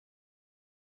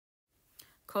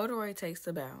Corduroy Takes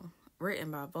the Bow,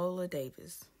 written by Viola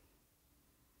Davis.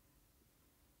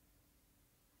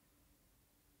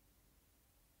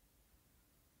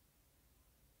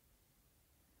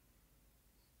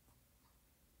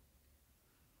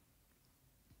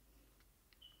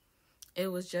 It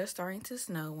was just starting to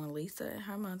snow when Lisa and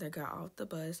her mother got off the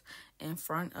bus in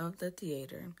front of the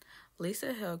theater.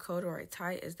 Lisa held Corduroy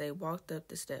tight as they walked up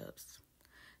the steps.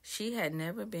 She had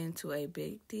never been to a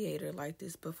big theater like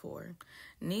this before.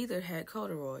 Neither had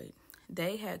Corduroy.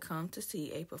 They had come to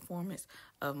see a performance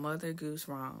of Mother Goose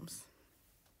Rhymes.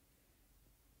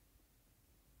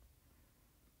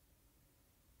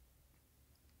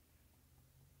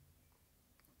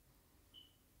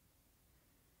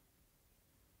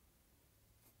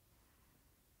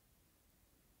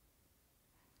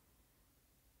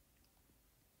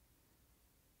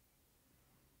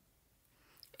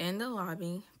 In the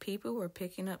lobby, people were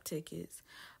picking up tickets.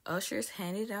 Ushers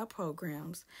handed out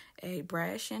programs. A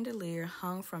brass chandelier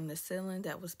hung from the ceiling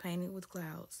that was painted with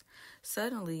clouds.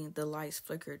 Suddenly, the lights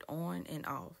flickered on and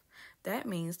off. That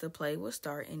means the play will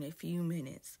start in a few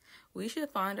minutes. We should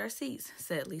find our seats,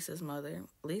 said Lisa's mother.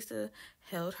 Lisa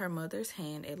held her mother's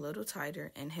hand a little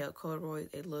tighter and held Corduroy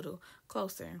a little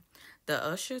closer. The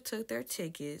usher took their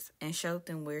tickets and showed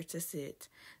them where to sit.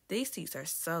 These seats are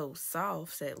so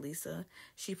soft, said Lisa.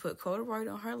 She put Corduroy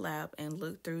on her lap and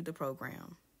looked through the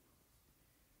program.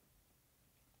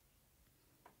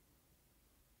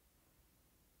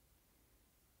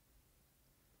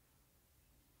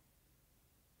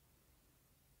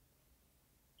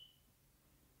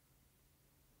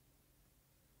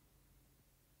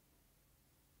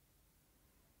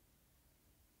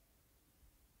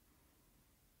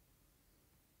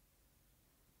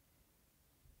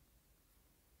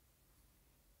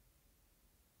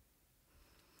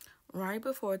 Right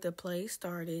before the play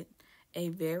started, a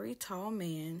very tall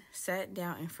man sat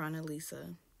down in front of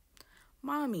Lisa.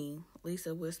 Mommy,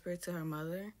 Lisa whispered to her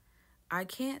mother, I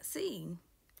can't see.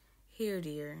 Here,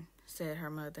 dear, said her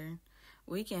mother.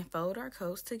 We can fold our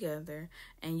coats together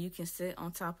and you can sit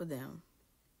on top of them.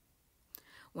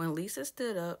 When Lisa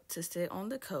stood up to sit on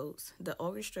the coats, the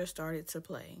orchestra started to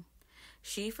play.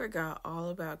 She forgot all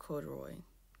about Corduroy.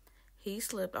 He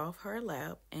slipped off her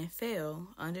lap and fell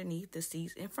underneath the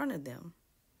seats in front of them.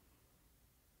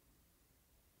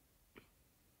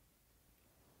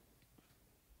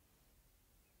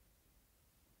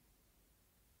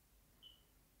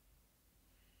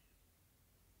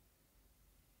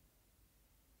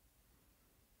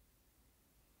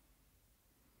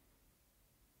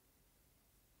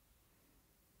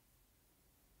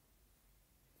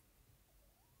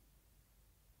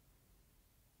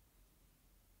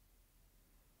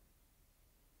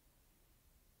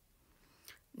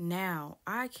 Now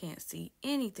I can't see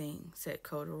anything, said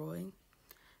Corduroy.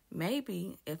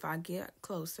 Maybe if I get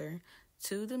closer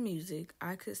to the music,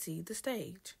 I could see the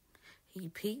stage. He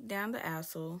peeked down the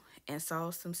aisle and saw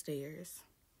some stairs.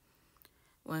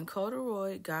 When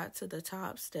Corduroy got to the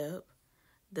top step,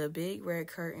 the big red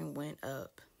curtain went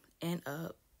up and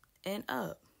up and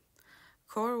up.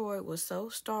 Corduroy was so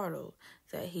startled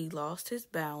that he lost his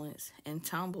balance and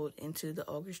tumbled into the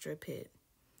orchestra pit.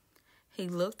 He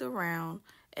looked around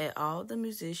at all the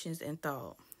musicians and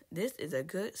thought, this is a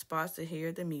good spot to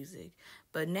hear the music,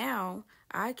 but now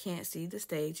I can't see the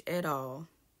stage at all.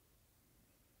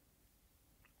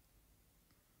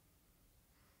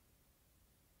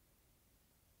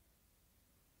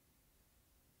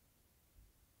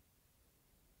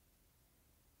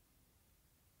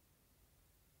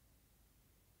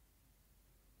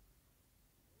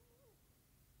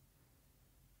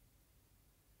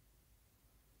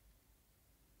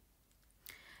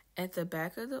 At the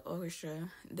back of the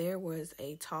orchestra, there was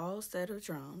a tall set of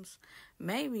drums.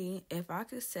 Maybe if I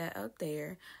could sit up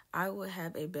there, I would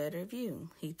have a better view,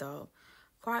 he thought.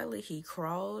 Quietly, he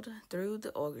crawled through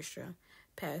the orchestra,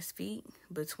 past feet,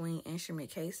 between instrument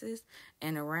cases,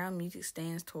 and around music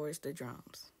stands towards the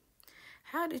drums.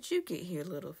 How did you get here,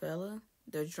 little fella?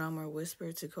 The drummer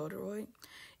whispered to Corduroy.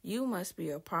 You must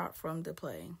be a prop from the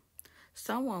play.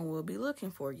 Someone will be looking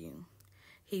for you.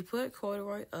 He put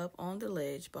Corduroy up on the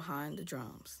ledge behind the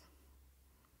drums.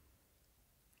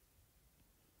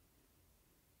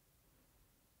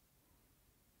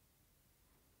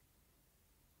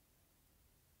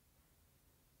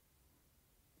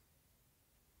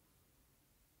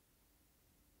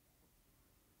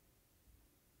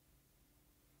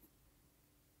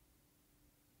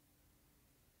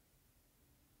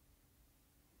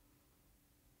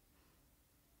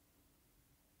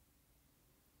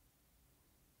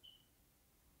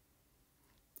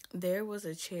 There was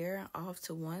a chair off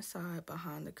to one side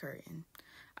behind the curtain.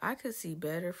 I could see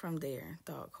better from there,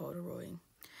 thought Corduroy.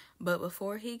 But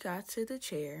before he got to the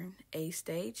chair, a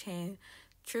stagehand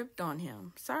tripped on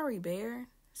him. Sorry, Bear,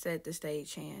 said the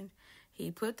stagehand. He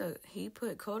put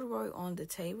Corduroy on the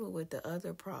table with the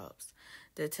other props.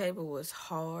 The table was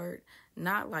hard,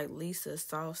 not like Lisa's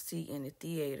soft seat in the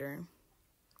theater.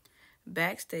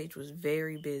 Backstage was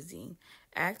very busy.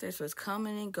 Actors was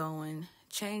coming and going,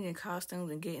 changing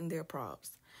costumes and getting their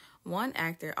props. One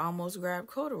actor almost grabbed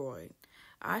Corduroy.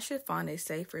 I should find a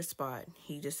safer spot,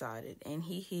 he decided, and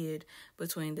he hid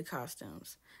between the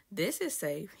costumes. This is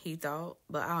safe, he thought,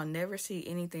 but I'll never see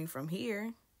anything from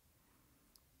here.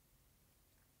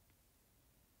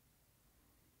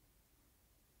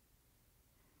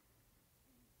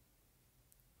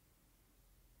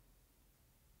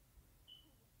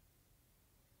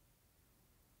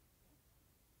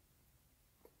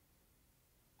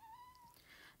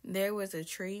 There was a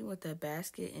tree with a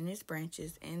basket in its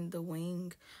branches and the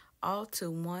wing all to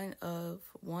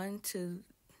one to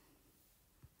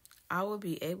I would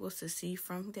be able to see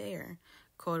from there,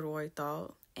 Corduroy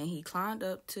thought, and he climbed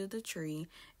up to the tree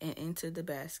and into the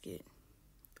basket.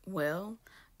 Well,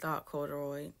 thought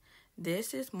Corduroy,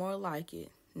 this is more like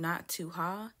it. Not too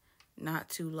high, not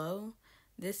too low.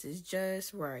 This is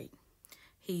just right.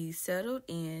 He settled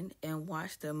in and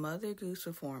watched the Mother Goose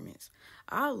performance.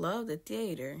 I love the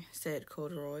theater, said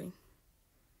Corduroy.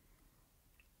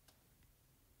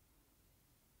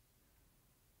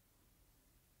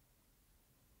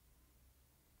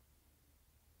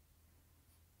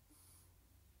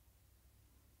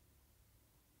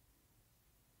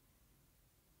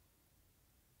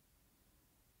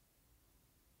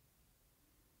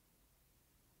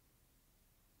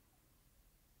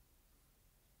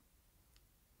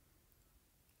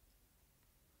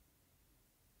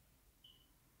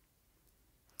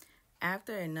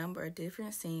 After a number of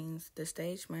different scenes, the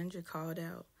stage manager called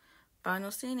out,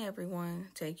 Final scene, everyone,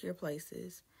 take your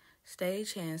places.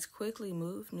 Stagehands quickly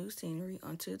moved new scenery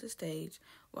onto the stage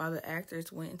while the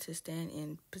actors went to stand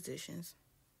in positions.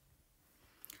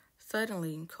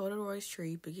 Suddenly, Corduroy's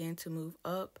tree began to move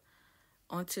up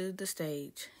onto the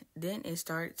stage. Then it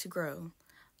started to grow.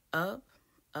 Up,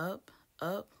 up,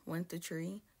 up went the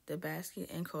tree, the basket,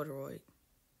 and Corduroy.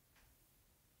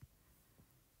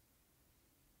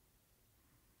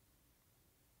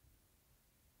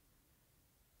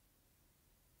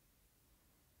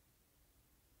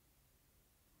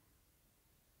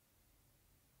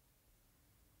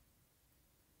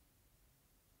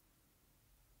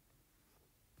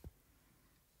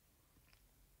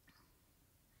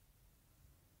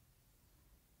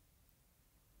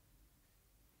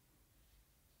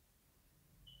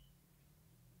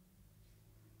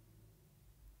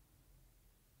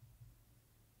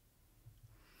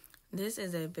 This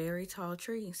is a very tall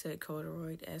tree, said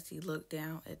Corduroy as he looked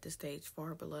down at the stage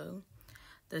far below.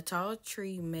 The tall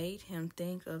tree made him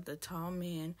think of the tall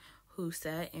man who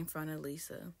sat in front of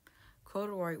Lisa.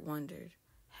 Corduroy wondered,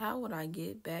 how would I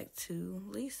get back to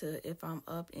Lisa if I'm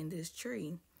up in this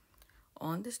tree?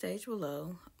 On the stage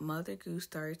below, Mother Goose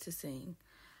started to sing,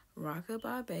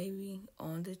 Rock-a-bye baby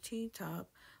on the treetop,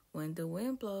 when the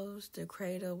wind blows, the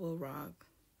cradle will rock.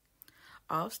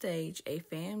 Off stage, a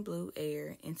fan blew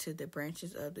air into the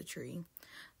branches of the tree.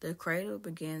 The cradle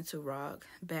began to rock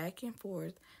back and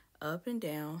forth, up and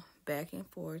down, back and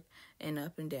forth, and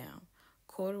up and down.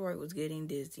 Corduroy was getting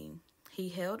dizzy. He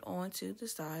held on to the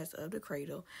sides of the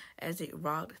cradle as it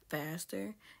rocked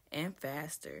faster and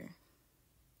faster.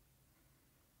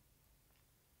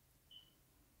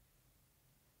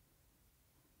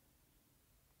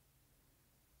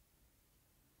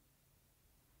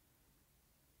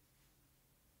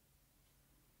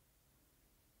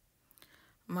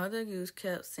 Mother Goose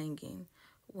kept singing,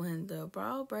 when the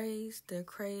bough breaks, the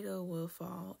cradle will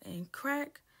fall, and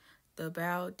crack, the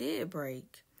bough did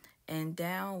break, and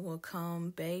down will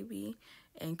come baby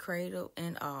and cradle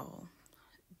and all.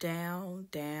 Down,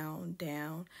 down,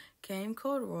 down came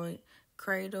Corduroy,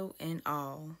 cradle and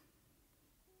all.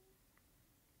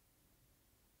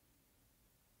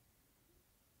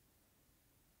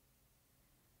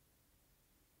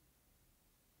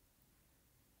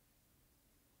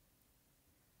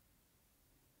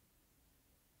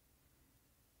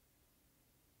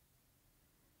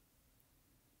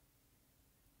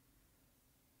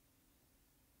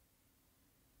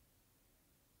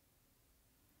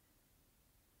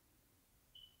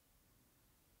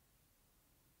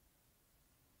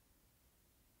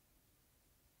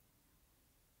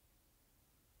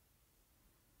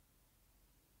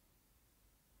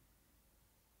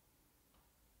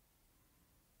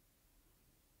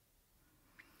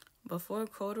 Before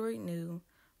Corduroy knew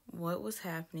what was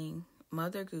happening,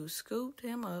 Mother Goose scooped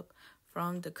him up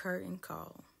from the curtain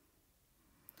call.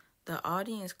 The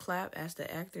audience clapped as the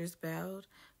actors bowed.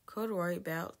 Corduroy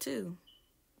bowed too.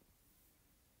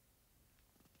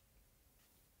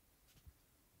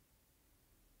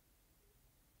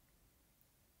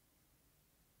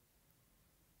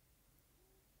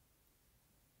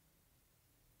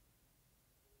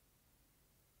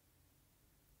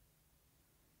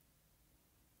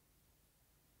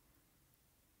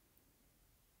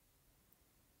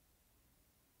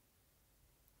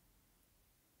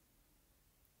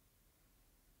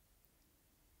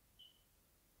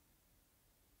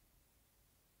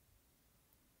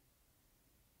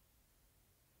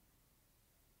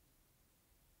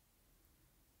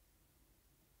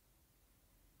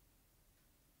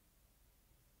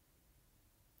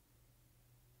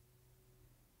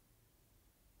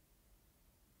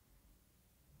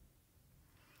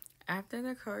 After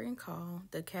the curtain call,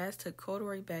 the cast took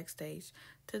Corduroy backstage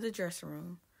to the dressing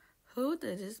room. Who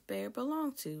did this bear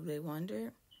belong to, they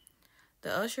wondered.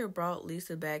 The usher brought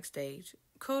Lisa backstage.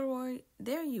 Corduroy,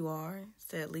 there you are,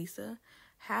 said Lisa.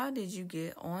 How did you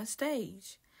get on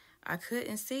stage? I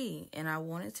couldn't see, and I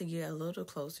wanted to get a little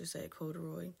closer, said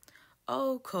Corduroy.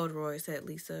 Oh, Corduroy, said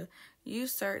Lisa, you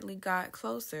certainly got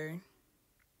closer.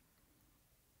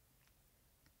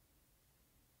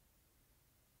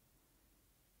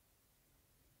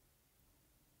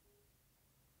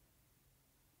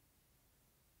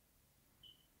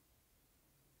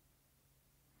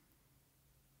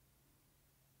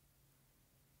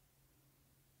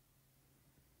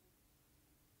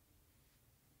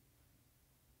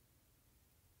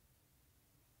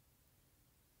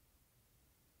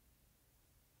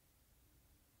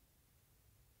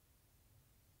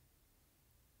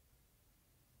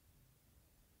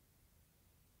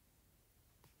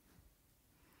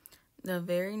 The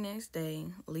very next day,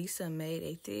 Lisa made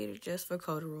a theater just for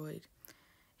Corduroy.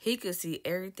 He could see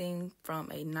everything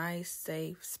from a nice,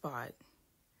 safe spot.